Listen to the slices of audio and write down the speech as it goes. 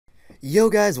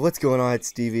Yo guys, what's going on? It's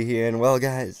Stevie here, and well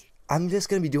guys, I'm just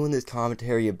going to be doing this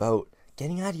commentary about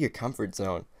getting out of your comfort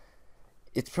zone.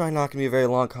 It's probably not going to be a very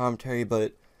long commentary,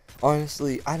 but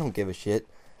honestly, I don't give a shit.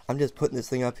 I'm just putting this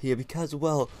thing up here because,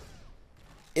 well,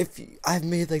 I've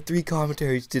made like 3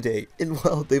 commentaries today, and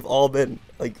well, they've all been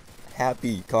like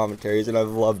happy commentaries, and I've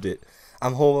loved it.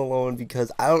 I'm home alone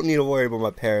because I don't need to worry about my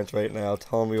parents right now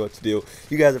telling me what to do.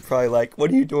 You guys are probably like,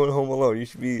 what are you doing home alone? You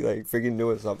should be like freaking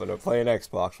doing something or playing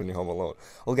Xbox when you're home alone.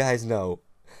 Well guys, no.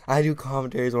 I do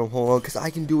commentaries when I'm home alone because I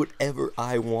can do whatever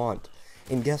I want.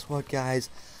 And guess what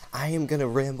guys? I am gonna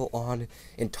ramble on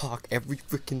and talk every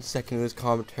freaking second of this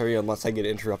commentary unless I get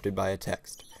interrupted by a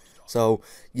text. So,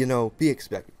 you know, be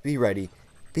expected, be ready,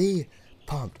 be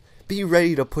pumped, be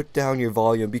ready to put down your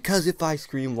volume because if I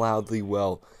scream loudly,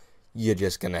 well, you're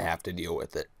just gonna have to deal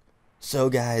with it. So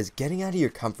guys, getting out of your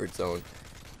comfort zone.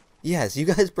 Yes, you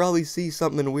guys probably see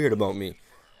something weird about me.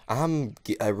 I'm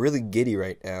really giddy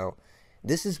right now.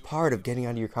 This is part of getting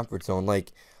out of your comfort zone.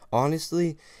 Like,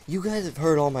 honestly, you guys have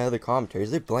heard all my other commentaries.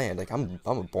 They're bland. Like, I'm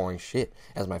a boring shit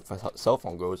as my cell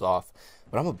phone goes off.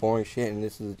 But I'm a boring shit, and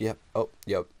this is, yep, oh,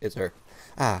 yep, it's her.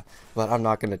 But I'm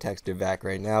not gonna text her back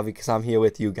right now because I'm here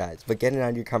with you guys. But getting out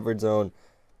of your comfort zone,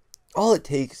 all it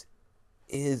takes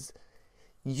is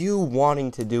you wanting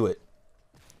to do it.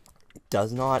 It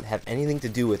does not have anything to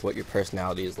do with what your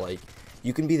personality is like.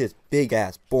 You can be this big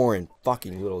ass, boring,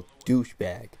 fucking little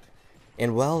douchebag.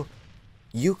 And well,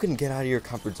 you can get out of your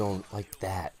comfort zone like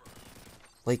that.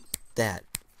 Like that.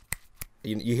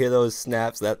 You hear those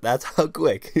snaps? That's how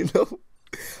quick, you know?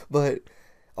 But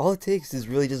all it takes is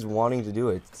really just wanting to do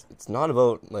it. It's not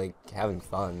about like having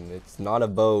fun. It's not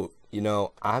about, you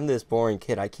know, I'm this boring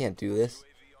kid, I can't do this.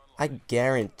 I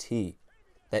guarantee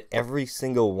that every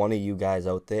single one of you guys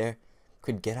out there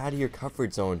could get out of your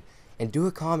comfort zone and do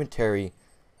a commentary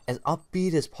as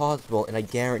upbeat as possible, and I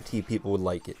guarantee people would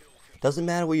like it. Doesn't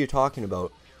matter what you're talking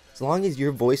about, as long as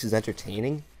your voice is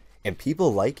entertaining and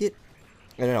people like it.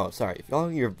 No, sorry, as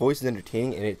long as your voice is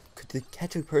entertaining and it could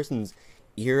catch a person's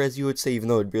ear, as you would say, even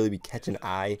though it'd really be catch an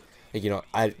eye. Like, you know,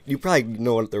 you probably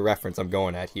know what the reference I'm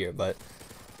going at here, but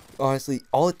honestly,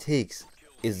 all it takes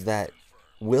is that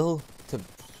will to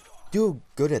do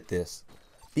good at this.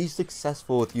 Be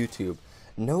successful with YouTube.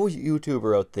 No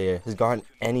YouTuber out there has gotten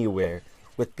anywhere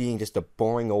with being just a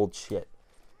boring old shit.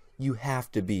 You have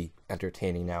to be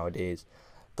entertaining nowadays.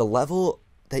 The level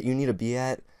that you need to be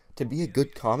at to be a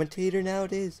good commentator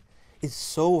nowadays is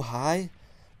so high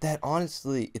that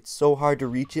honestly it's so hard to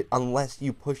reach it unless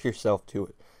you push yourself to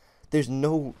it. There's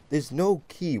no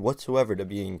key whatsoever to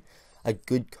being a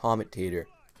good commentator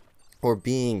or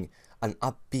being an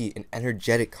upbeat and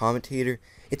energetic commentator.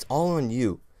 It's all on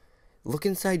you. Look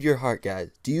inside your heart, guys.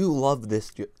 Do you love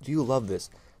this? Do you love this?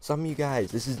 Some of you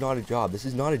guys, this is not a job. This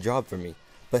is not a job for me.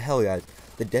 But hell, guys,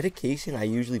 the dedication I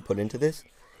usually put into this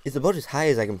is about as high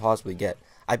as I can possibly get.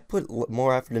 I put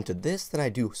more effort into this than I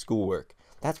do schoolwork.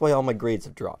 That's why all my grades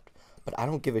have dropped. But I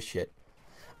don't give a shit.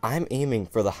 I'm aiming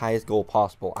for the highest goal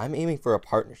possible. I'm aiming for a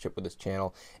partnership with this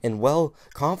channel. And well,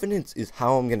 confidence is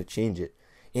how I'm going to change it.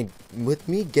 And with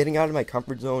me getting out of my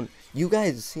comfort zone, you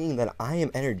guys seeing that I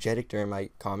am energetic during my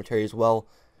commentary as well,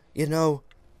 you know,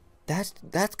 that's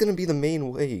going to be the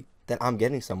main way that I'm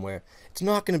getting somewhere. It's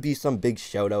not going to be some big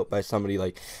shout out by somebody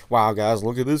like, wow guys,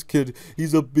 look at this kid,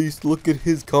 he's a beast, look at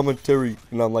his commentary.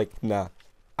 And I'm like, nah,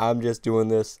 I'm just doing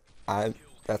this.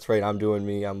 That's right, I'm doing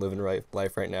me, I'm living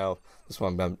life right now. This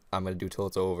one I'm going to do till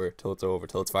it's over, till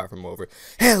it's far from over.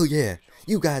 Hell yeah,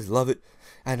 you guys love it.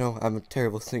 I know I'm a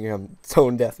terrible singer, I'm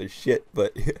tone deaf as shit,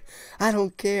 but I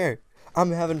don't care.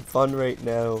 I'm having fun right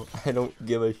now. I don't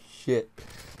give a shit.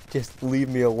 Just leave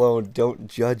me alone. Don't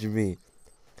judge me.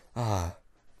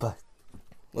 But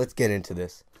let's get into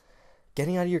this.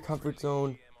 Getting out of your comfort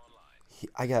zone,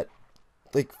 I got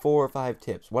like 4 or 5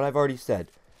 tips. What I've already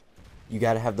said. You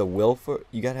gotta have the will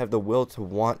to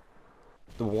want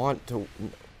to.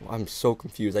 I'm so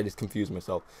confused. I just confused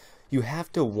myself. You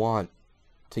have to want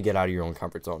to get out of your own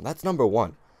comfort zone. That's number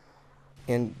 1.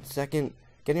 And second,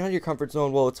 getting out of your comfort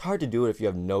zone, well, it's hard to do it if you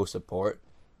have no support.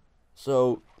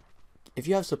 So, if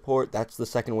you have support, that's the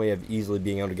second way of easily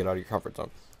being able to get out of your comfort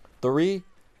zone. 3,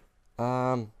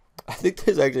 I think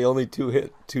there's actually only 2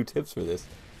 tips for this.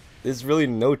 There's really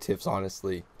no tips,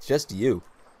 honestly. It's just you.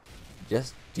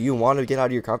 Just, do you want to get out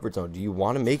of your comfort zone? Do you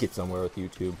want to make it somewhere with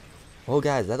YouTube? Well,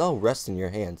 guys, that all rests in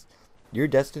your hands. Your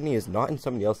destiny is not in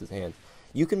somebody else's hands.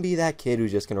 You can be that kid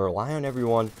who's just going to rely on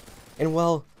everyone, and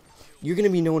well, you're going to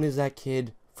be known as that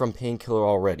kid from Painkiller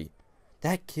already.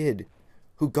 That kid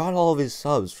who got all of his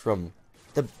subs from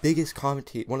one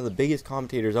of the biggest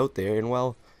commentators out there, and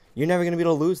well, you're never going to be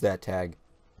able to lose that tag.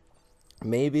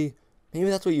 Maybe, Maybe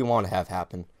that's what you want to have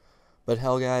happen. But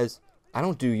hell, guys, I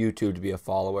don't do YouTube to be a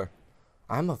follower.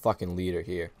 I'm a fucking leader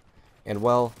here. And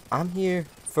well, I'm here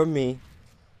for me.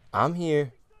 I'm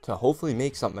here to hopefully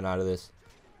make something out of this.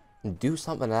 And do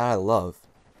something that I love.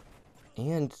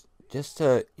 And just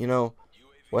to,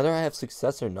 whether I have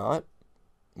success or not,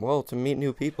 well, to meet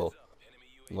new people.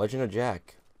 Legend of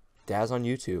Jack, Daz on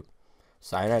YouTube,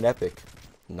 Cyanide Epic,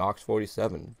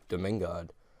 Nox47, Domingod,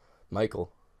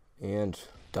 Michael, and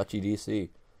Dutchy DC.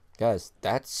 Guys,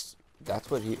 that's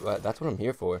what I'm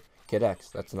here for. Kid X,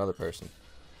 that's another person.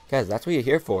 Guys, that's what you're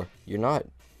here for. You're not.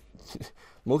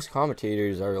 Most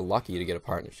commentators are lucky to get a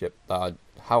partnership.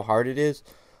 How hard it is?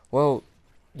 Well,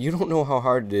 you don't know how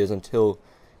hard it is until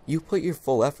you put your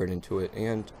full effort into it.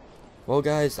 And well,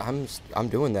 guys, I'm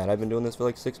doing that. I've been doing this for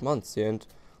like 6 months, and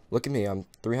look at me. I'm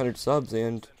 300 subs,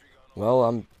 and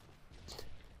well,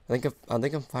 I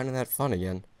think I'm finding that fun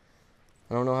again.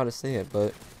 I don't know how to say it,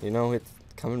 but it's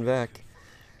coming back.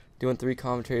 Doing 3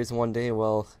 commentaries in one day.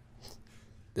 Well,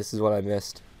 this is what I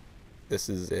missed. This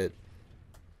is it.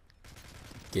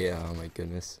 Yeah. Oh my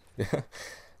goodness.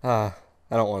 I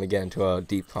don't want to get into a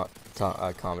deep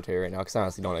commentary right now because I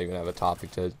honestly don't even have a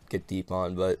topic to get deep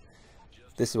on. But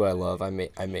this is what I love. I may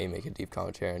make a deep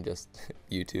commentary on just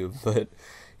YouTube, but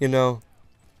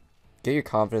get your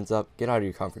confidence up. Get out of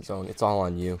your comfort zone. It's all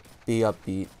on you. Be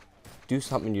upbeat. Do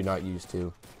something you're not used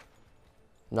to.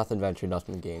 Nothing venture,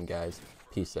 nothing gain, guys.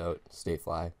 Peace out. Stay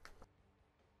fly.